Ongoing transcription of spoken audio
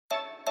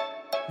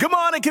Good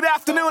morning, good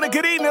afternoon, and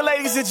good evening,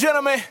 ladies and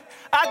gentlemen.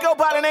 I go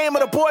by the name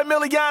of the boy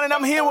Million, and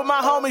I'm here with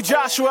my homie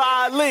Joshua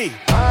Ali.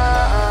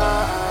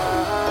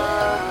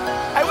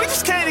 Hey, we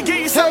just came to give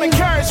you some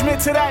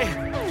encouragement today.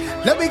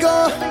 Let me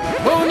go.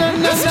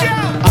 Let's go.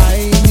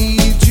 I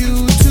need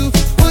you to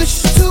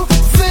push to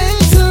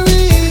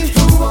victory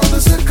through all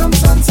the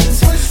circumstances.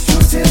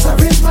 Truth is, I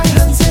raise my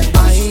hands and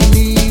I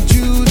need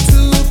you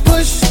to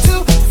push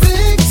to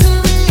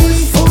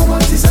victory for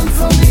what is done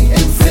for me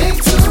in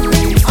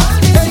victory.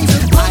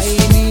 I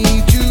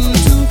need you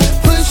to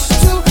push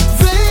to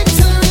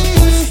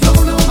victory. No,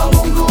 I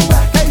won't go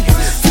back.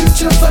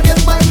 Future, forget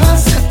my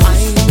past. I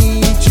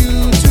need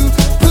you to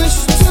push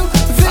to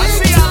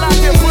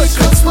victory.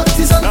 Cause what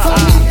is done for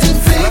me in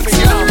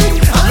victory.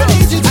 I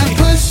need you to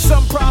push.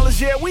 Some problems,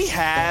 yeah, we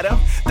had them.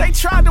 They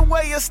tried to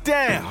weigh us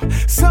down.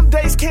 Some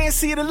days can't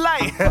see the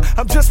light.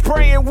 I'm just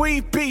praying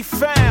we be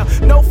found.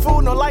 No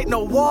food, no light,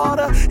 no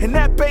water, and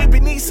that baby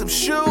needs some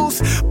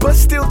shoes. But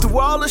still, through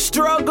all the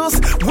struggles,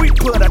 we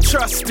put our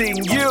trust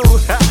in you.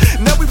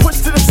 Now we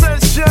push to the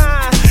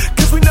sunshine,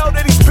 cause we know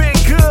that he's been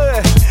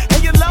good.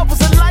 And your love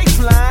was a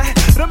lifeline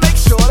to make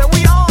sure that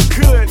we all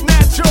could.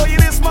 Now joy,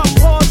 it is my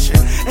portion,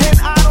 and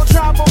I don't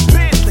drive a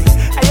Bentley.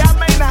 Hey, I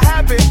may not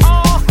have it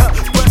all,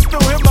 but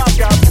through him I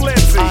got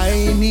plenty.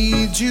 I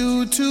need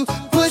you to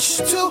push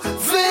to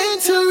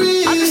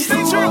victory. I just need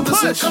you to all the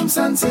push.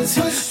 circumstances.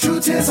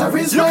 Truth is, I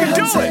raise You my can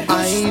do hands. it.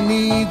 I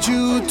need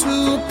you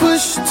to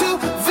push to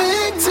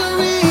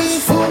victory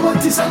for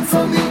what is done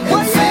for me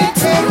in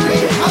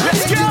victory.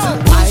 Let's go.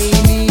 I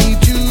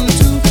need you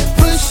to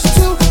push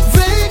to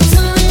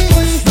victory.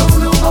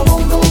 No, I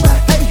won't go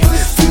back.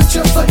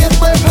 Future, forget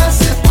my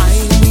past. I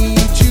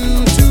need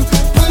you to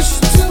push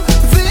to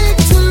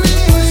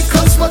victory.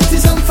 Cause what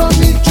is done for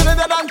me,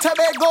 Trinidad and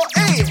Tobago,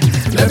 hey.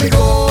 Let me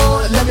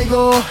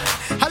go.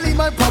 I leave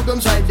my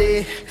problems right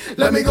there.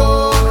 Let me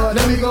go.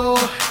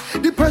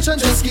 Depression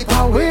just keep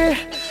away.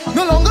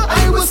 No longer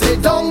I will stay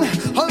down.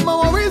 All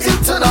my worries he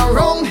turn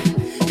around.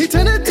 He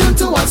turn it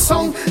into a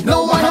song.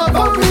 Now I have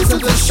a reason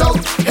to shout.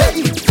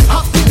 Hey,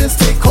 happiness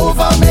take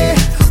over me.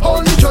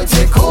 Holy joy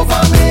take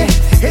over me.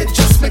 It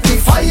just make me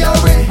fire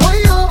away.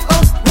 Way up.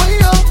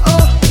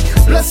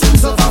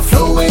 Blessings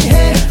overflowing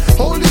here.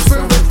 Holy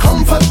Spirit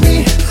comfort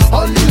me.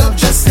 Holy love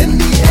just in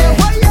the air.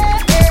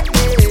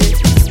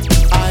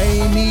 I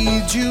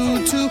need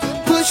you to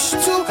push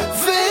to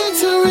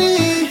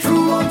victory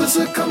through all the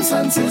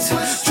circumstances.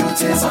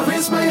 Truth is, I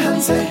raise my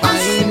hands.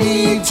 I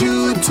need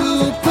you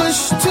to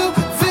push to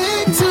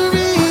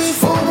victory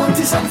for what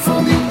is done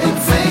for me in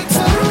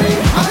victory.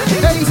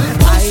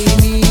 I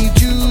need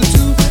you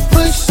to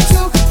push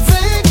to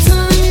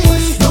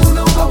victory. No,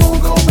 I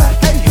won't go back.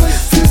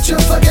 Future,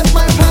 forget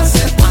my past.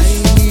 I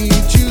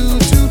need you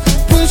to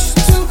push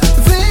to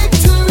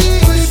victory.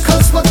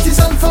 Cause what is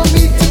done for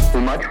me.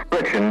 Too much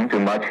friction, too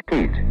much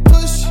heat.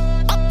 Push.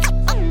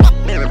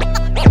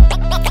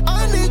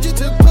 I need you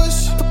to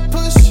push.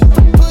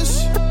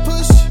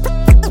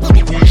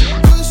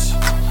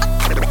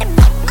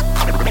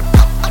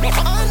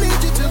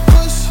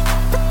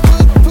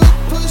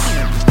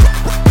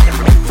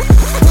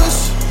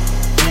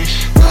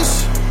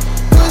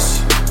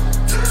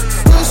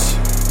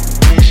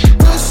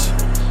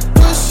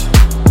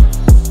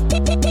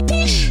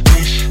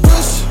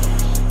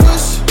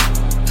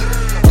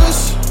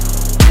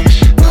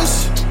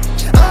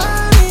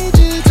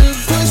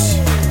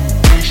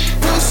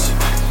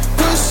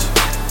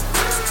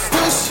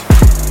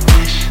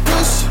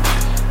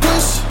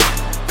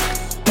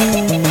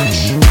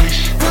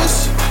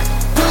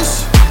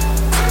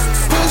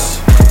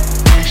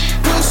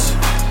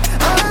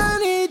 I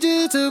need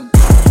you to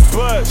push.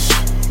 Bush.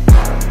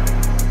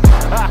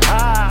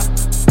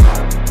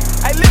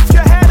 Hey, lift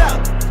your head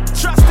up.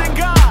 Trust in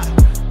God,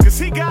 cause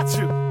he got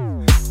you.